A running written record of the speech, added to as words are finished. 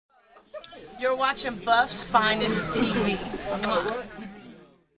You're watching Buff's Finest TV.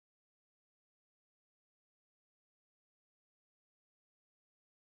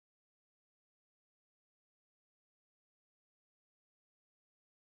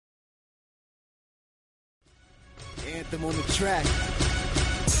 Anthem on the track.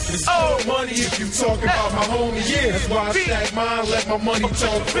 It's good money if you talk about my homie, yeah. That's why I stack mine, let my money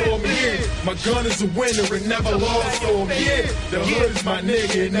talk for me, yeah. My gun is a winner, it never lost on me, yeah. The hood is my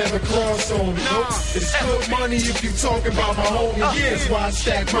nigga, it never crossed on me, no. It's good money if you talk about my homie, yeah. That's why I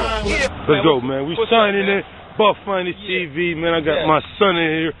stack mine. Let's go, man. We signing in BUFFINEST-TV, man. I got my son in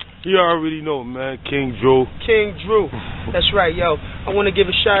here. You already know, man. King DRU. King DRU. That's right, yo. I want to give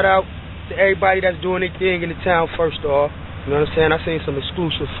a shout out to everybody that's doing their thing in the town first off. You know what I'm saying? I seen some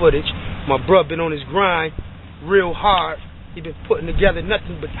exclusive footage. My bruh been on his grind real hard. He been putting together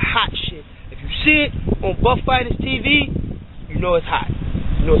nothing but hot shit. If you see it on BUFFINEST-TV, you know it's hot.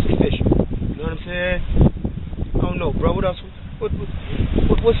 You know it's official. You know what I'm saying? I don't know, bro. What else?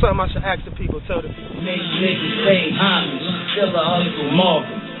 What's something I should ask the people? Tell the people. Niggas say homage, still a hustle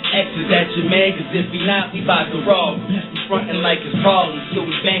Marvin. X's at your man, cause if he not, we bout to rob him. Frontin' like it's problems, so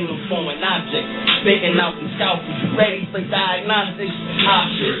we bang them for an object. Spitting out the scalpel, you ready for diagnostics?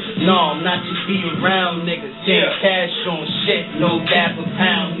 Options. No, I'm not just be around niggas. Damn cash on shit, no dap a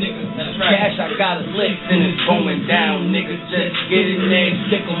pound, niggas. Cash, I got a lick, and it's going down, niggas. Just get in there,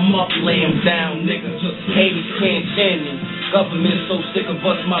 stick them up, lay them down, niggas. Haters can't stand it. Government so sick of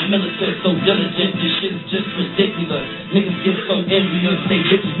us, my military so diligent, this shit is just ridiculous. Niggas get so envious, they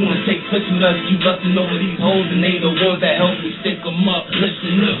bitches wanna take pictures with us. You bustin' over these hoes and they the ones that help me stick them up.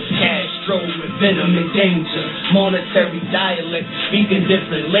 Listen up, Castro with venom and danger. Monetary dialect, speaking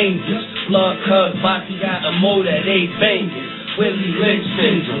different languages. Blood cuz, Bossy got a mo that they banging. Willie Lynch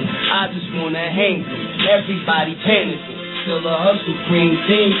syndrome, I just wanna hang them. Everybody panicking. Still a hustle, green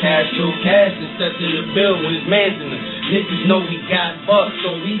team, Castro cash and stepped in the bill with his mans in it. Niggas know we got bucks,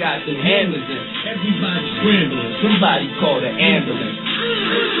 so we got them hammers in. Everybody scrambling, somebody call the ambulance.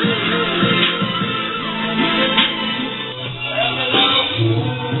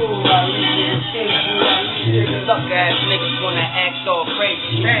 Suck ass niggas wanna act all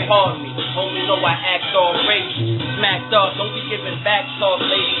crazy. Pardon me, homie know I act all crazy. Smacked up, don't be giving back sauce,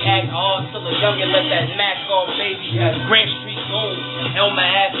 lady. Act hard till a youngin' let that Mac off, baby. Grant Street gold, Elmer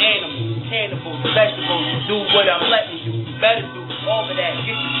ass animals, cannibals, vegetables. Do what I'm letting you. You better do all of that.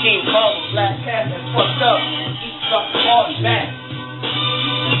 Get your team called black cat that's fucked up. Eat something hard back.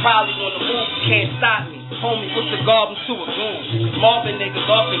 Probably on the move, you can't stop me. Homie, what's the garden to a goon? Marvin niggas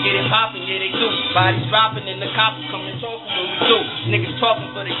off and get it poppin', yeah they do. Bodies dropping and the cops come and talkin' when we do. Niggas talking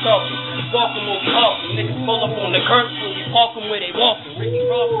for they talking. Walking when we hawkin'. Niggas pull up on the curbs when we park them where they walking. Ricky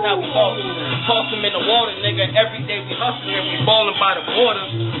Ross is how we talkin'. Toss them in the water, nigga. Every day we hustlin' and we ballin' by the border.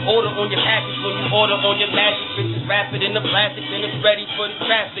 Order on your package when you order on your magic. Bitches wrap it in the plastic, then it's ready for the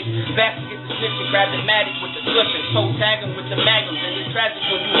traffic. Back to get the snitch and grab the matic with the slippin'. Toe tagging with the magnums and it's tragic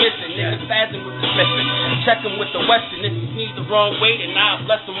when you missing. Niggas spazzing with the slippin'. Check him with the western. If he sneeze the wrong way, then I'll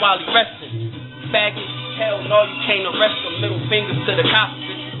bless him while he resting. Baggage, hell no, you can't arrest him. Middle fingers to the cops,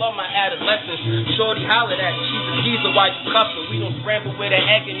 bitch. You love my adolescence. Shorty hollered at you. She's a geezer while you cuff her. We don't scramble with an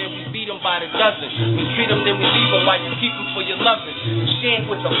egg and then we beat them by the dozen. We treat them, then we leave them while you keep them for your loving. She ain't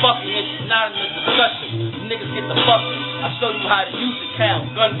with the fucking, it's not in the discussion. Niggas get the fucking. I show you how to use the cow.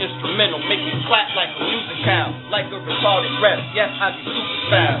 Gun instrumental, make me clap like a music cow. Like a retarded rep. Yes, I be super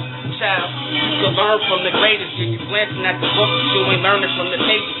foul. Child, you can learn from the greatest. Yeah, you glancing at the books, you ain't learning from the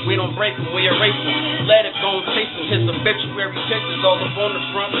pages. We don't break them, we erase them. Let it go and chase them. His obituary pictures all up on the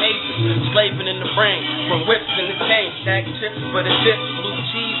front pages. Slaving in the brain, from whips in the chain. Stack chips for the dips, blue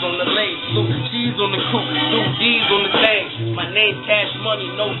cheese on the lace, blue cheese on the coupe, blue D's on the thing. My name Cash Money,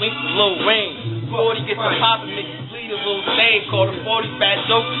 no link to Lil Wayne. 40 gets the poppin', make you bleed a little stain. Call the 40 fat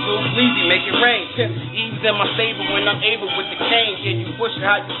jokes, little sleazy, make it rain. Ease in my saber when I'm able with the cane. Yeah, you push it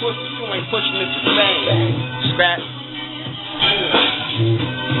how you push it, you ain't pushing it the same. Scrap.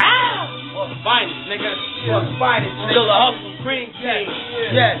 Finest, nigga. Finest, still a hustle, cream team.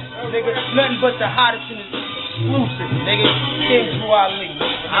 Yes, nigga. Nothing but the hottest and exclusive, nigga. King DRU.